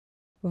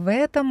В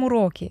этом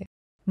уроке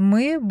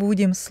мы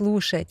будем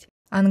слушать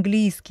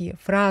английские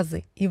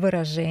фразы и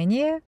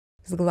выражения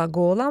с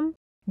глаголом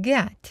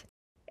get.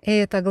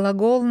 Это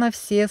глагол на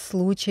все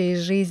случаи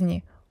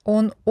жизни.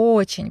 Он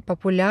очень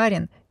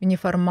популярен в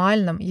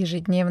неформальном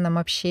ежедневном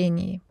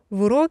общении.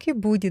 В уроке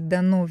будет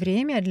дано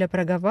время для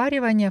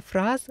проговаривания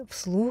фраз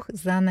вслух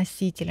за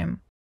носителем.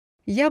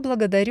 Я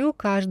благодарю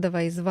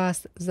каждого из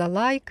вас за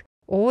лайк,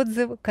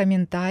 отзыв,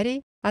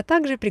 комментарий, а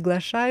также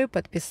приглашаю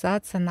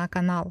подписаться на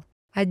канал.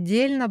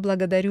 Отдельно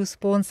благодарю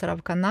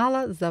спонсоров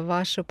канала за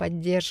вашу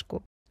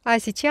поддержку. А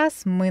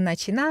сейчас мы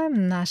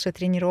начинаем нашу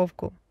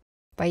тренировку.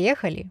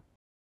 Поехали!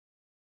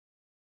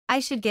 I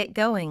should get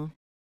going.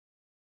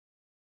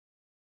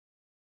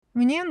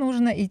 Мне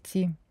нужно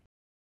идти.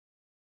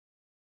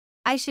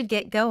 I should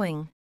get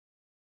going.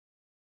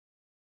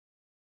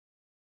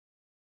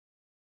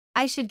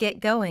 I should get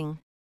going.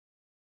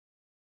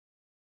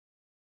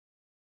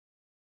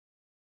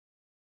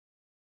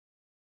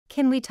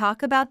 Can we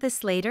talk about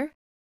this later?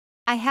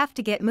 I have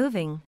to get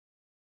moving.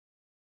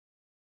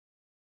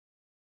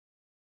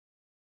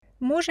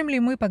 Можем ли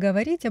мы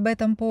поговорить об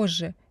этом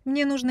позже?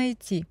 Мне нужно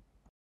идти.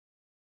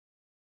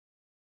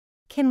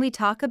 Can we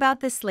talk about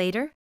this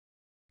later?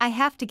 I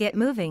have to get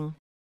moving.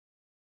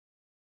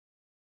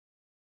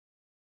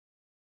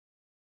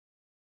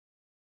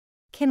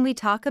 Can we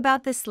talk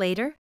about this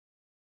later?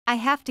 I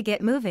have to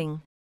get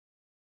moving.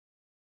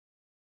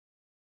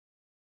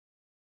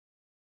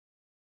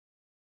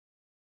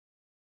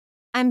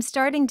 I'm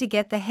starting to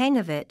get the hang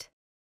of it.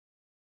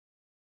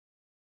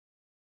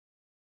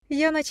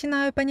 Я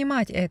начинаю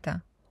понимать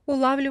это,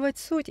 улавливать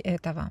суть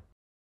этого.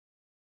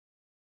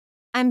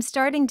 I'm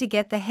starting to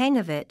get the hang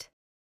of it.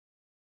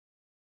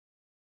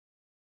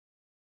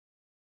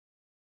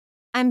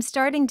 I'm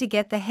starting to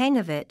get the hang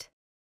of it.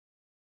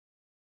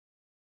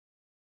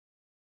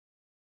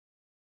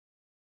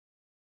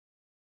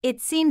 It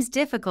seems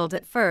difficult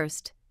at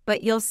first,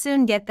 but you'll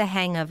soon get the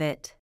hang of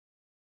it.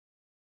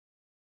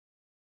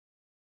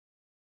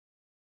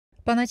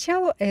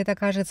 Поначалу это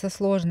кажется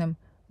сложным,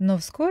 но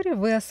вскоре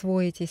вы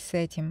освоитесь с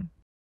этим.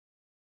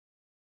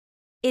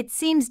 It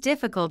seems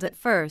difficult at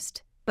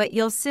first, but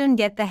you'll soon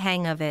get the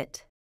hang of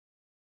it.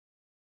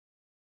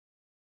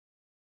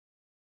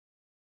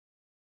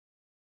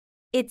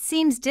 It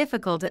seems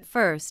difficult at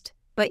first,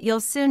 but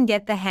you'll soon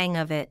get the hang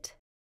of it.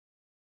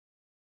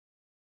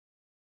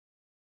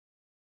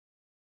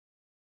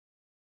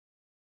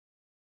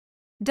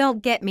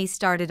 Don't get me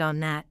started on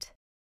that.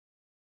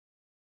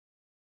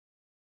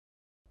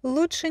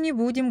 Лучше не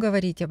будем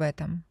говорить об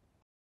этом.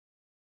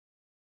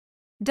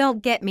 Don't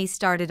get me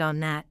started on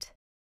that.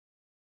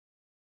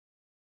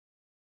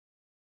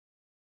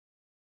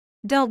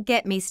 Don't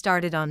get me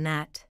started on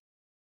that.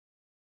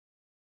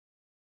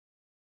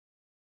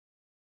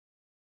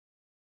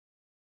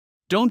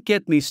 Don't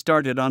get me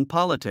started on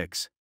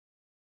politics.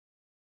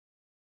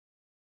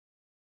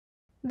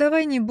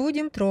 Давай не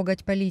будем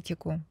трогать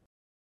политику.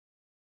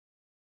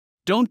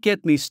 Don't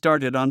get me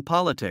started on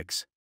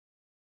politics.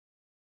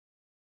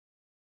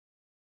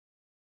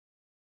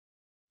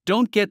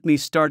 Don't get me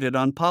started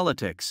on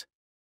politics.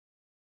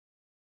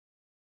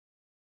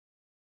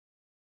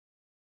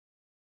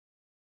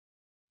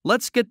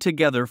 Let's get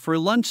together for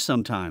lunch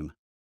sometime.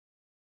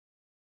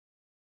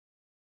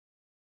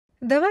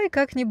 Давай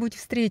как-нибудь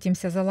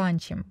встретимся за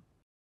ланчем.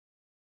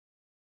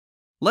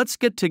 Let's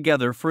get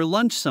together for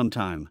lunch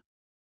sometime.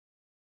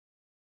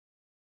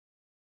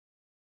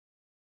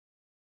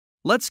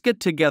 Let's get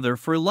together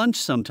for lunch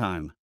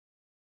sometime.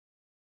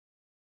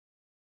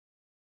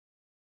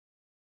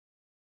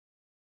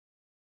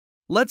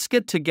 Let's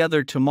get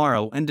together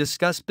tomorrow and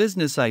discuss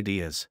business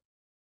ideas.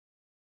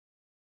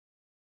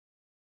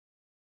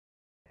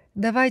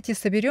 Давайте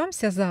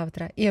соберемся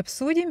завтра и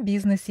обсудим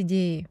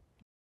бизнес-идеи.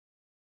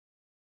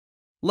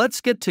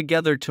 Let's get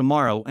together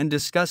tomorrow and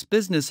discuss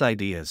business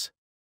ideas.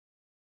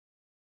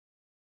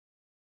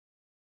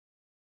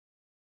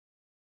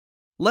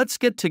 Let's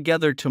get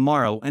together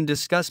tomorrow and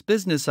discuss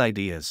business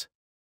ideas.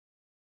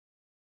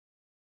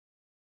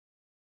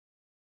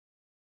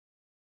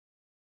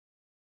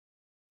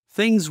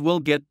 Things will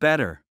get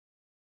better.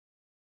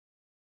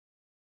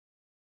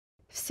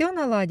 Все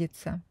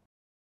наладится.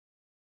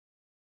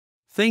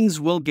 Things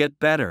will get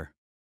better.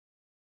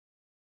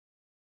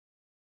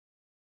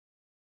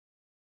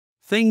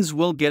 Things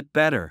will get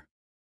better.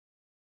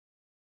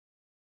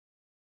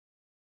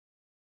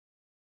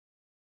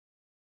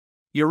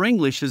 Your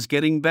English is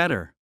getting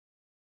better.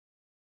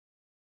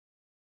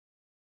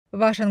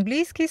 Ваш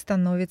английский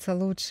становится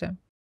лучше.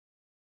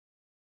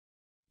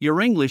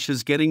 Your English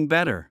is getting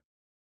better.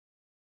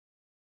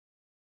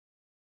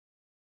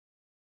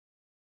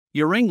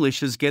 Your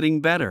English is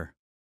getting better.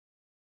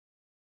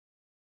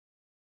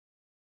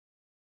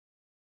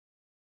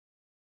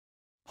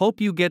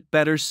 Hope you get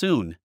better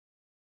soon.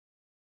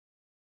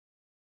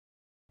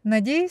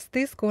 Надеюсь,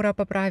 ты скоро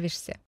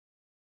поправишься.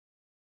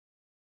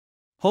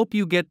 Hope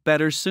you get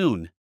better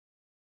soon.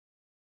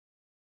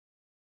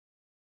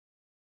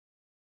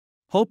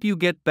 Hope you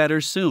get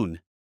better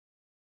soon.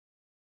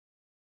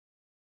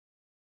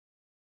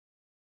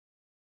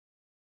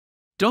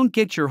 Don't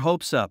get your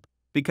hopes up,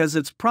 because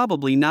it's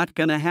probably not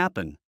gonna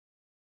happen.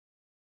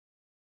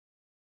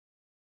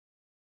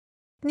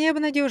 Не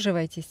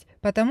обнадеживайтесь,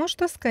 потому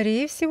что,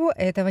 скорее всего,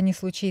 этого не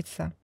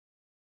случится.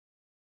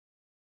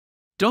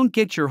 Don't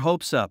get your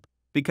hopes up,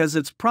 because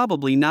it's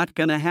probably not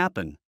gonna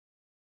happen.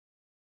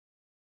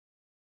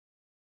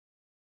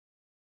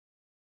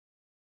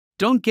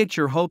 Don't get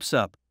your hopes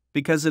up,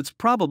 because it's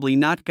probably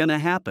not gonna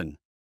happen.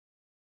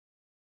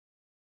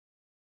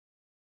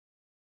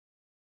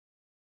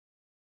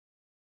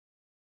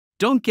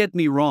 Don't get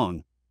me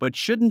wrong, but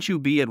shouldn't you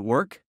be at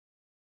work?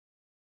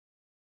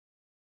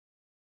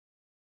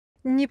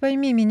 Не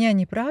пойми меня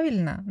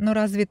неправильно, но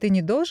разве ты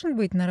не должен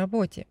быть на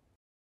работе?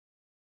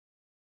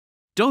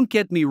 Don't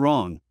get me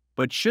wrong,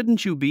 but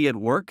shouldn't you be at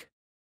work?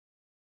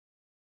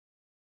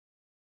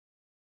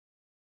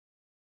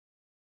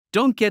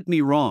 Don't get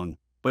me wrong,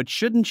 but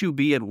shouldn't you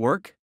be at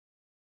work?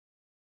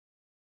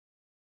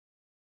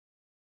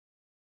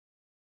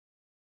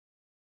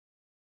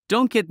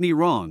 Don't get me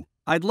wrong,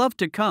 I'd love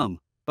to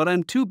come, but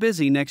I'm too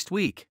busy next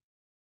week.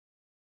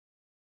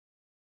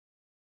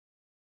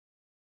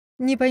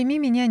 Не пойми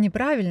меня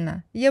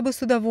неправильно, я бы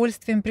с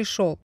удовольствием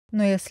пришел,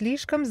 но я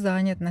слишком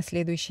занят на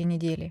следующей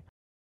неделе.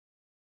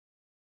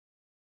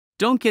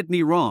 Don't get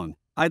me wrong,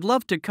 I'd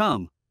love to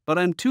come, but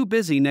I'm too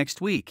busy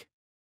next week.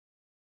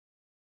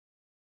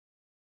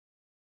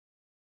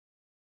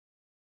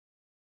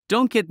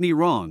 Don't get me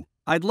wrong,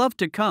 I'd love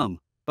to come,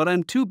 but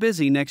I'm too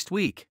busy next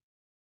week.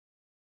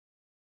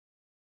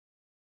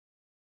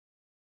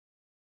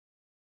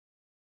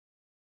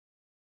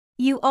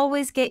 You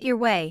always get your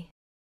way.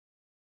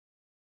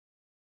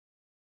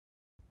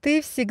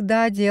 Ты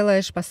всегда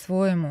делаешь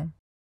по-своему.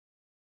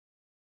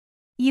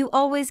 You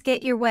always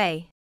get your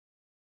way.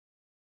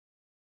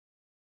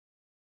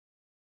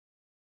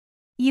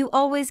 You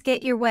always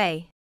get your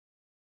way.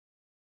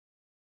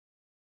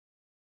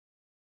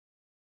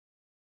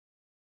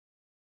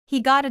 He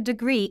got a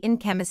degree in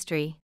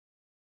chemistry.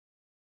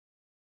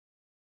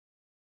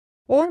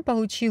 Он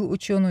получил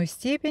ученую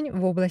степень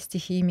в области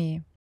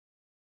химии.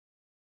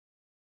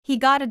 He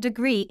got a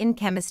degree in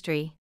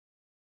chemistry.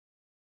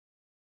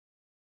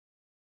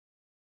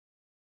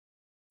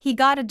 He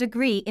got a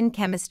degree in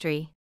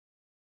chemistry.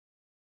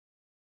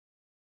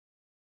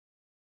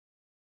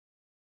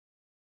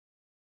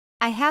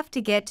 I have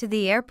to get to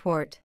the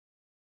airport.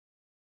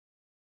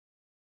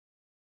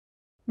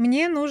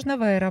 Мне нужно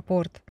в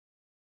аэропорт.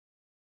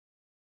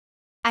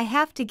 I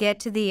have to get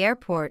to the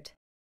airport.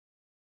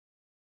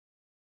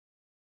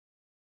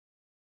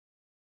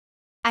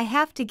 I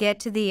have to get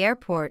to the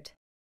airport.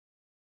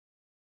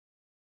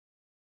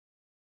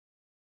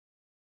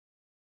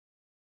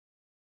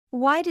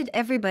 Why did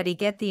everybody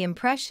get the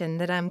impression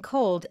that I'm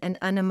cold and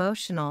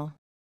unemotional?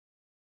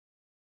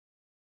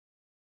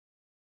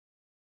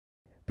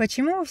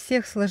 Почему у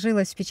всех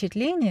сложилось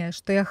впечатление,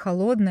 что я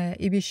холодная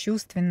и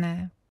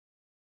бесчувственная?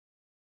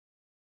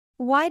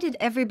 Why did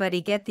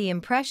everybody get the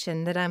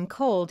impression that I'm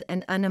cold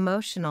and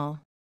unemotional?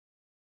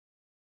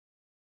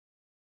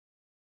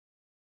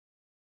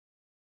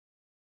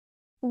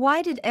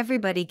 Why did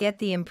everybody get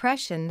the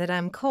impression that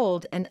I'm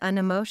cold and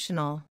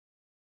unemotional?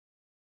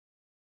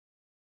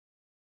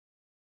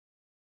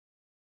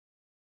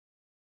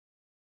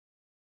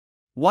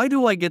 Why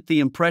do I get the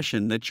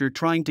impression that you're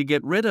trying to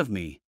get rid of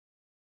me?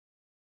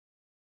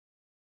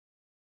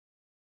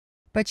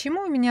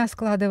 Почему у меня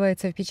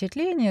складывается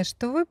впечатление,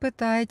 что вы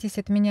пытаетесь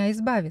от меня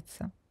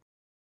избавиться?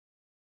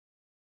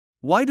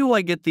 Why do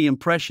I get the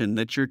impression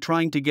that you're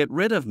trying to get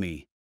rid of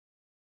me?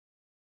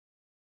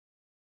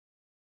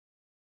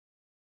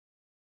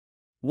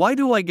 Why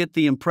do I get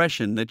the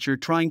impression that you're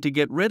trying to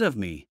get rid of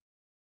me?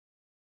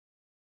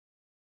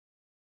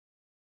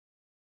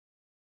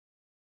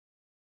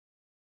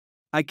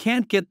 I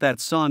can't get that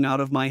song out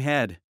of my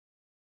head.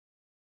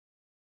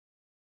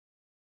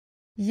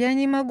 Я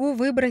не могу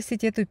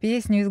выбросить эту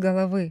песню из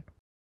головы.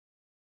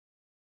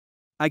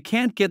 I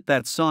can't get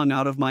that song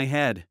out of my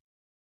head.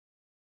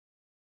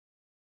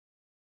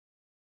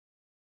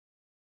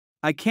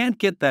 I can't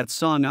get that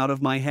song out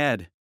of my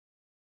head.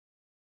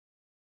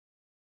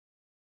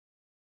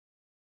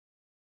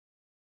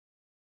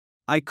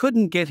 I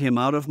couldn't get him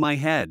out of my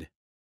head.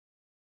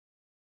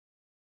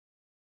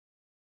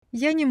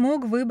 Я не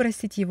мог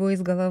выбросить его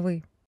из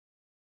головы.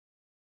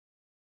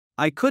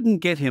 I couldn't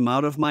get him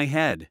out of my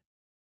head.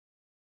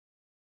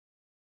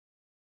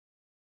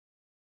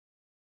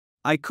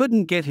 I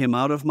couldn't get him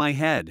out of my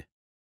head.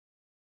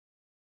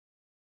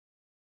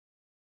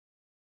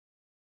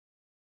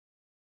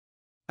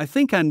 I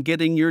think I'm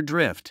getting your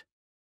drift.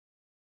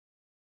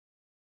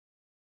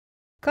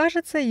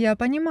 Кажется, я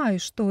понимаю,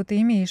 что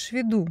ты имеешь в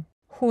виду.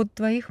 Ход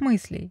твоих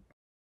мыслей.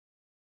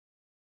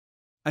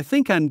 I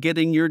think I'm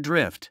getting your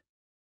drift.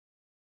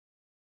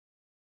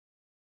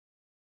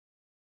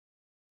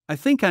 I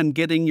think I'm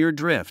getting your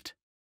drift.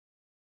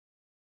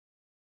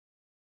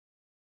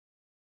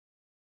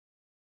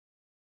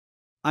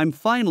 I'm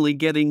finally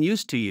getting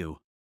used to you.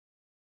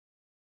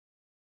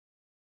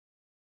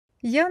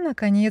 Я,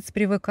 наконец,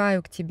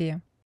 привыкаю к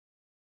тебе.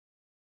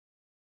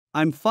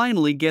 I'm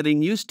finally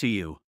getting used to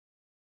you.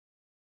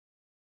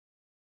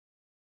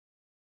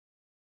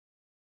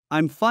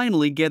 I'm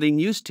finally getting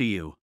used to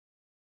you.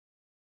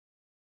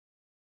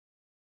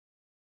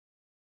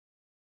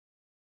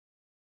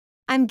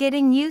 I'm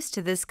getting used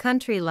to this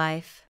country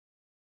life.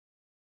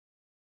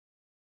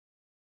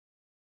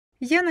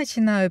 Я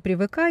начинаю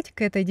привыкать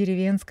к этой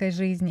деревенской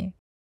жизни.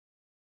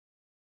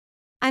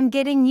 I'm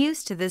getting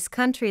used to this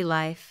country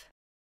life.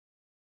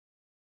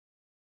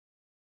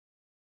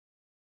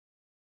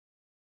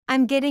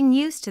 I'm getting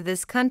used to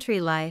this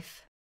country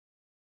life.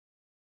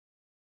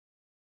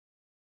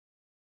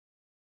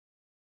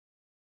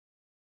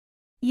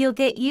 You'll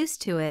get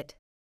used to it.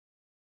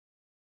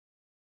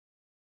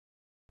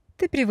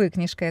 Ты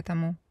привыкнешь к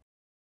этому.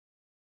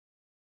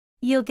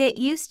 You'll get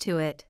used to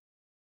it.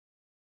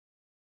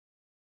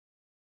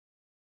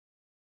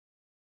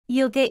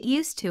 You'll get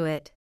used to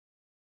it.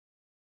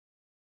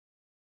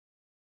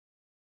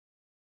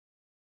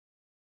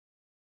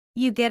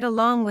 You get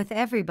along with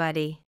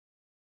everybody.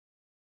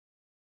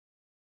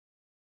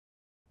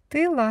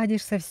 Ты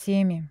ладишь со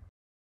всеми.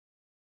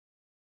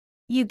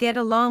 You get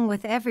along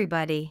with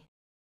everybody.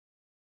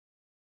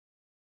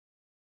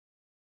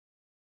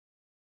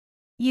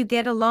 You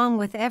get along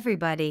with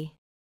everybody.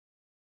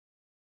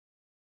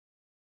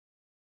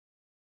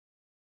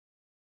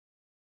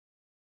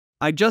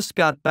 I just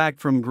got back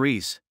from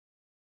Greece.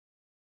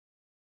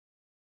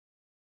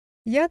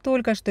 Я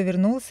только что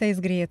вернулся из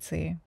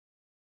Греции.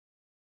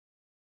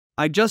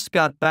 I just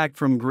got back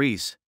from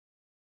Greece.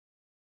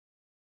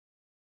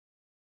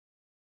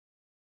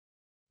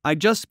 I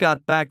just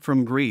got back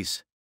from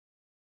Greece.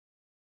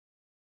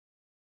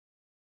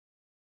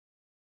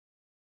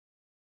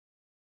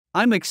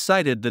 I'm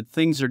excited that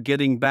things are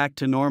getting back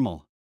to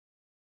normal.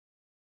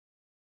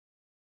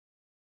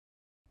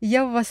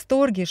 Я в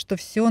восторге, что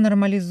все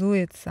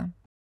нормализуется.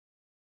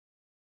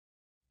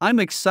 I'm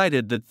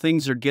excited that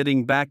things are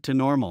getting back to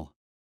normal.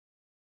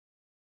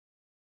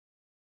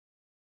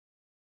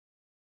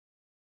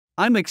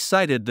 I'm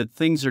excited that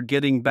things are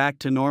getting back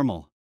to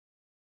normal.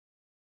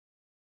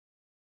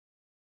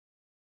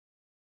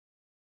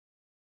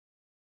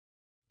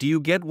 Do you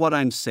get what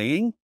I'm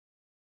saying?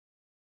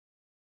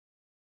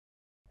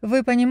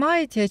 Вы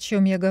понимаете, о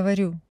чем я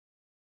говорю?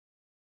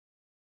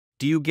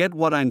 Do you get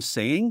what I'm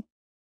saying?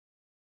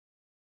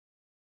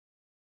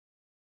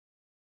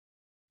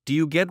 Do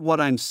you get what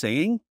I'm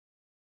saying?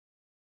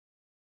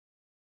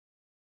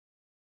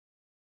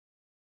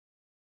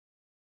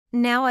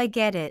 Now I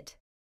get it.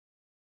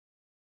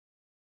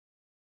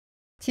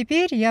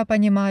 Теперь я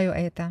понимаю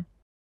это.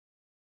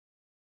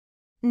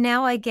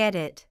 Now I get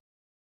it.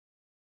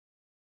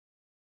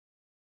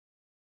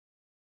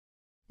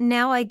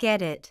 Now I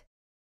get it.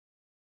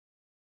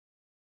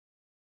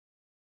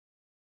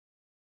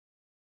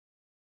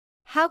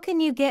 How can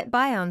you get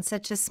by on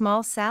such a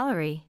small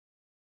salary?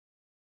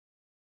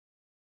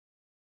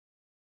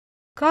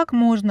 Как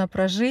можно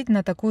прожить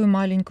на такую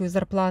маленькую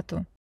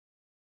зарплату?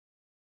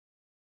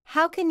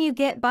 How can you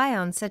get by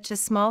on such a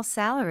small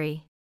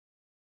salary?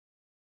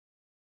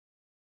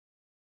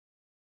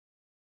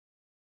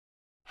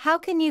 How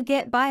can you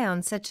get by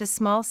on such a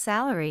small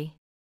salary?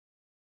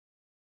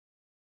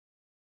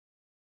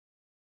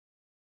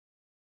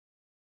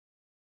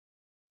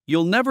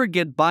 You'll never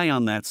get by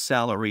on that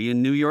salary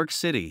in New York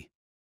City.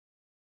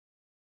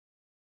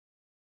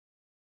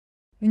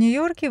 В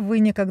Нью-Йорке вы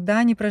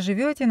никогда не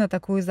проживете на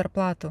такую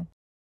зарплату.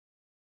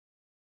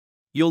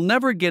 You'll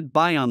never get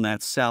by on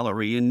that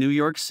salary in New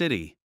York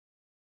City.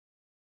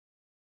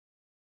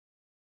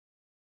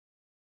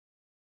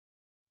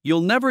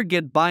 You'll never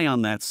get by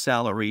on that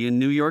salary in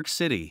New York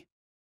City.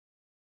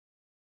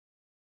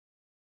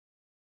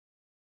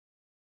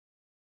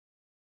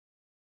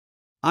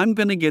 I'm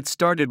gonna get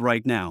started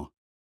right now.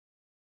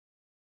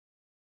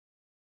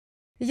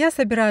 Я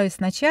собираюсь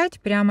начать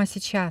прямо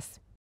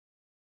сейчас.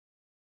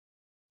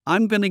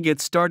 I'm gonna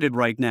get started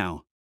right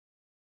now.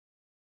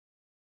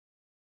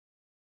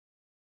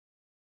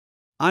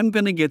 I'm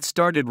gonna get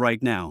started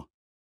right now.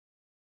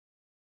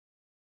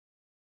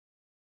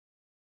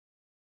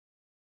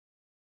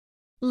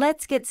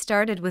 Let's get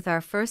started with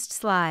our first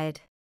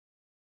slide.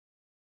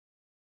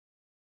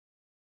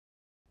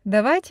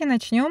 Давайте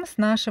начнем с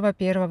нашего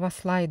первого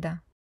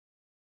слайда.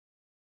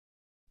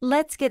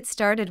 Let's get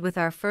started with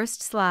our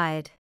first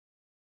slide.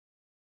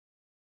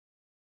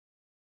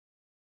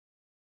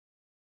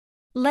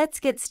 Let's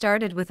get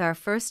started with our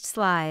first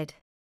slide.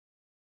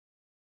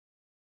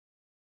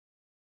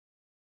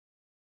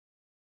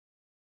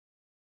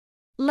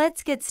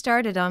 Let's get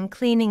started on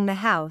cleaning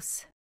the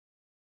house.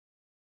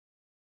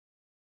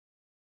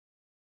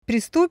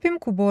 Приступим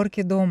к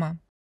уборке дома.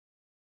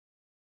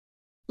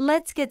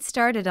 Let's get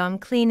started on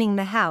cleaning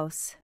the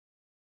house.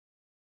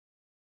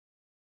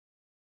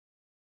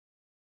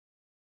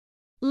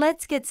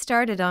 Let's get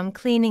started on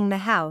cleaning the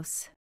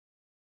house.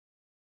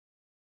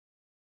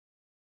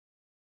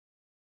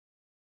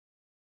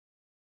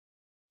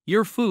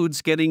 Your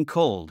food's getting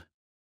cold.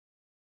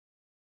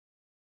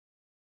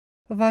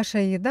 Ваша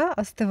еда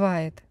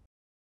остывает.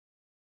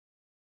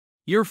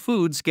 Your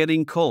food's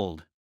getting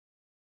cold.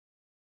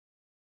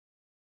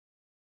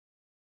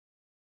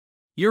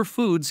 Your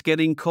food's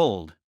getting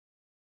cold.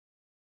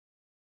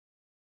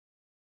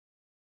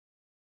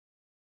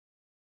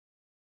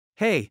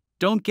 Hey,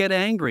 don't get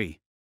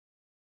angry.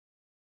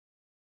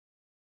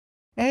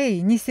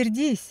 Эй, не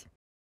сердись.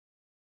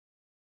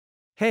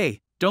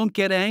 Hey, don't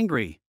get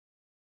angry.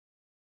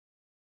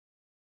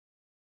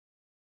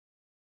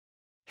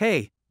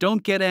 Hey,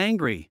 don't get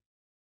angry.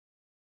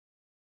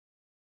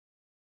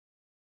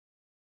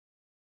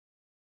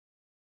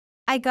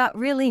 I got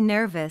really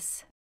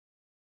nervous.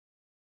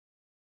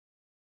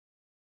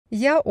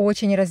 Я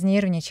очень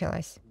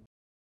разнервничалась.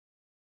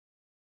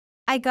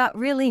 I got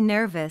really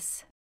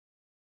nervous.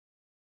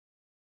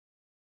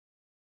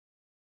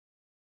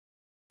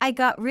 I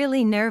got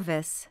really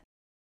nervous.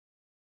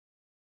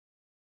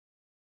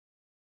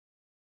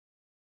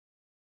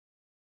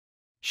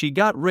 She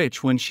got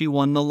rich when she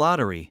won the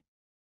lottery.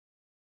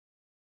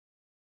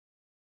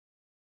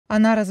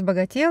 Она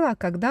разбогатела,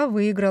 когда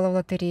выиграла в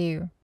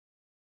лотерею.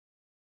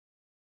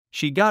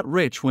 She got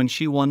rich when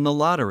she won the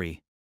lottery.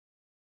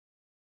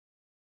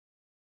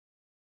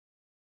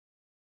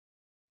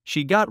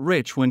 She got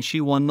rich when she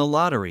won the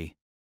lottery.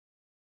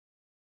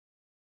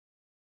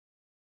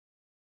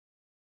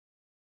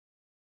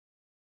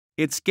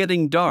 It's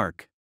getting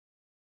dark.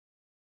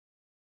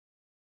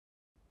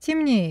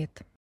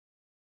 Темнеет.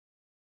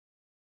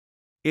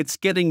 It's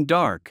getting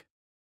dark.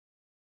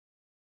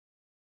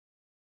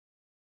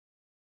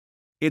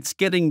 It's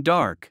getting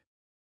dark.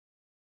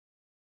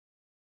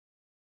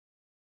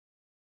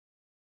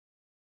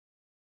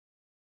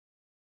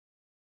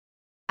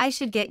 I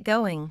should get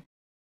going.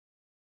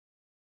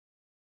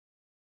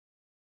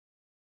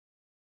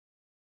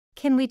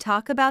 Can we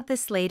talk about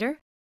this later?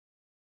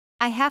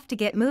 I have to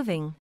get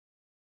moving.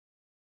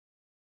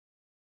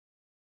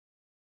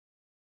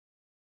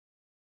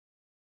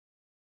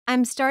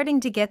 I'm starting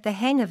to get the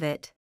hang of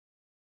it.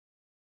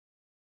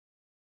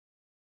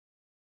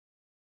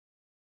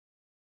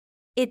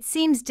 It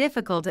seems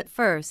difficult at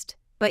first,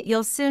 but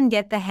you'll soon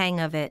get the hang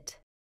of it.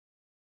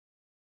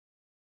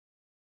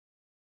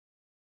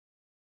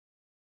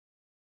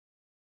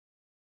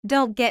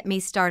 Don't get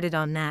me started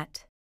on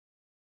that.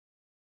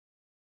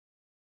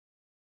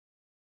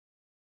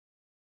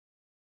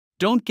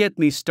 Don't get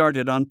me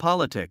started on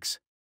politics.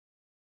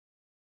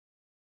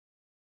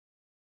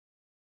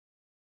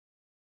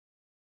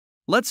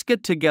 Let's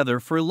get together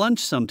for lunch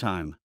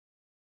sometime.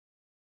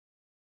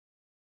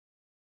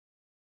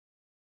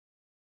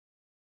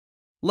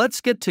 Let's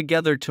get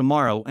together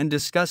tomorrow and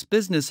discuss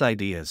business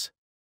ideas.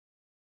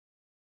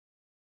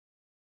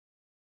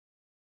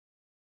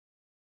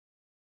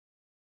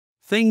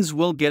 Things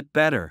will get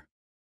better.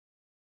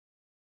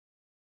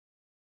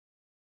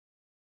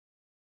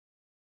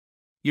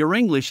 Your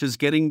English is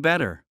getting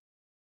better.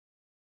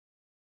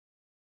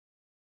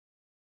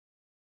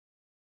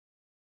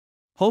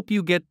 Hope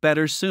you get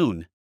better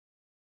soon.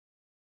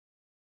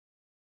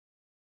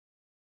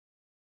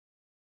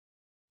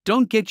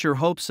 Don't get your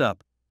hopes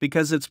up,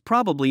 because it's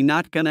probably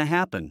not gonna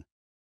happen.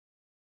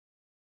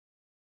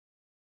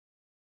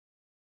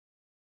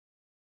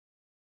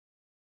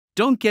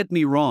 Don't get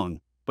me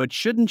wrong, but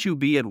shouldn't you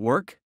be at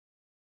work?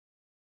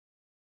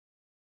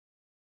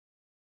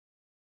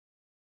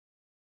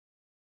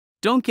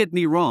 Don't get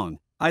me wrong,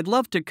 I'd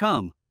love to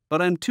come,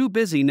 but I'm too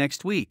busy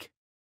next week.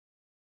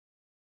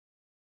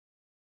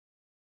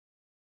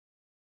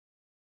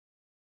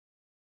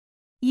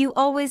 You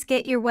always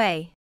get your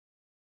way.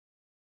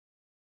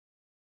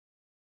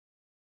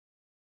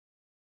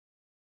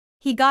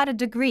 He got a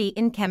degree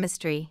in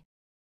chemistry.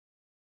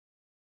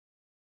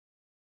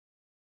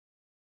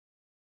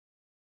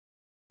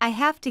 I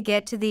have to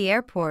get to the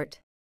airport.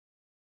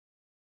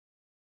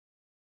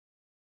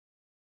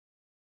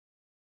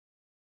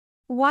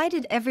 Why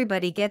did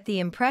everybody get the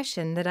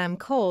impression that I'm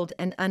cold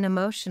and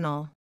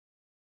unemotional?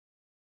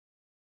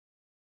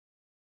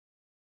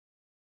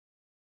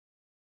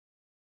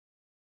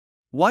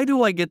 Why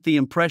do I get the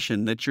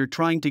impression that you're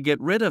trying to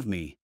get rid of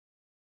me?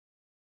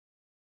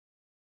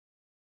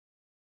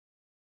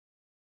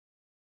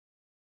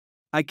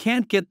 I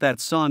can't get that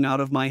song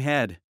out of my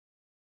head.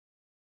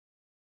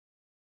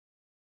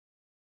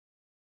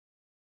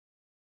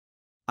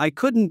 I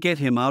couldn't get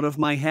him out of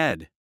my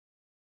head.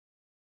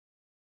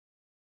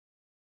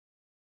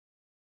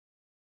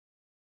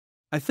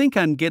 I think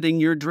I'm getting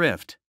your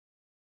drift.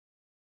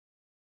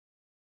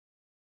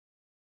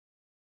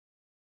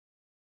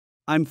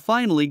 I'm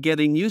finally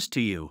getting used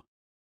to you.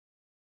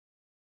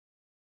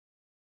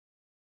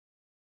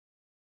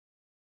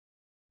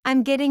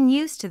 I'm getting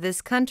used to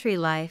this country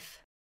life.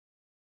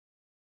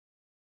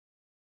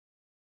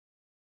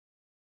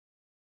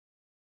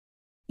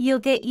 You'll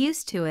get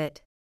used to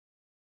it.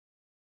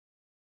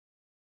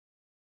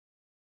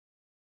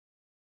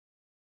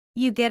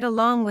 You get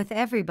along with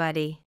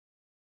everybody.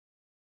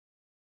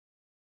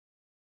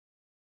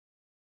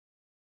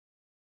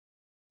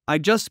 I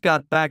just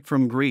got back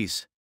from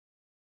Greece.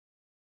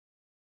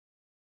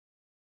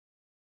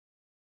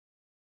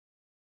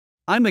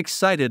 I'm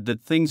excited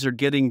that things are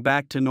getting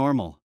back to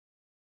normal.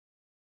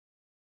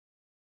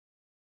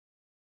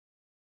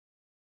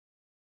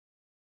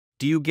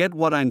 Do you get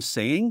what I'm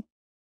saying?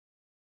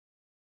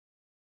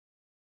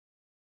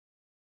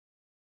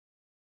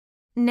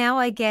 Now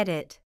I get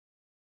it.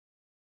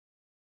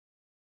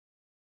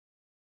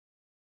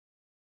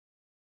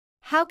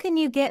 How can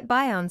you get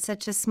by on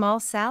such a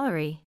small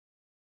salary?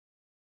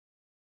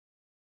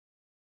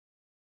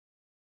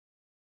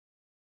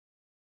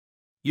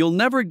 You'll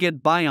never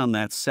get by on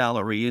that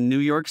salary in New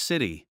York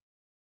City.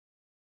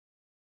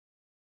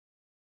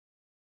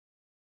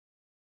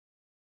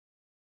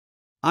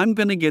 I'm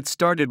gonna get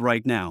started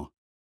right now.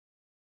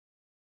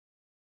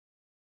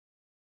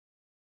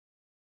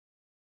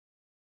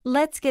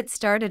 Let's get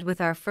started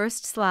with our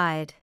first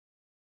slide.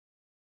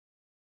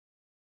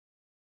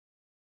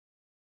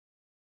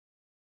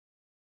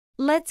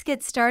 Let's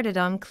get started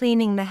on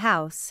cleaning the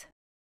house.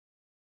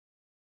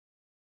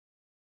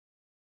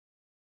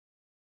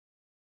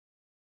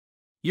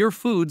 Your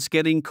food's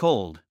getting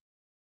cold.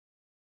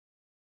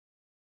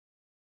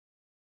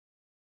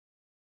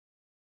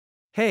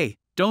 Hey,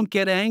 don't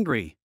get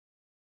angry.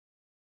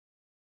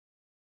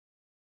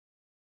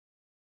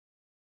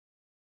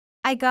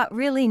 I got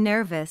really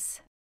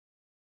nervous.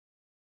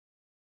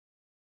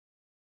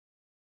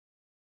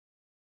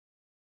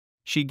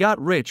 She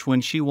got rich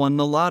when she won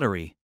the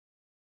lottery.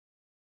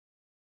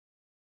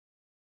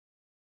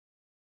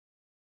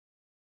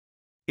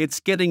 It's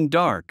getting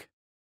dark.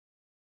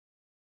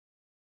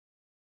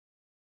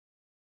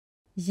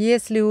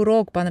 Если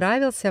урок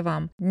понравился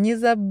вам, не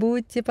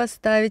забудьте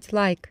поставить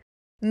лайк.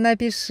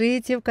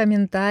 Напишите в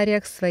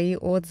комментариях свои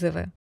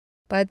отзывы.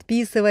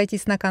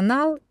 Подписывайтесь на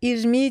канал и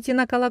жмите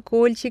на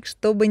колокольчик,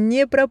 чтобы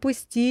не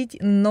пропустить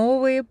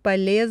новые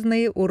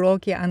полезные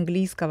уроки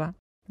английского.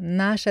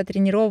 Наша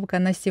тренировка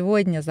на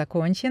сегодня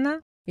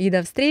закончена, и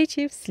до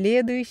встречи в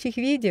следующих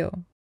видео.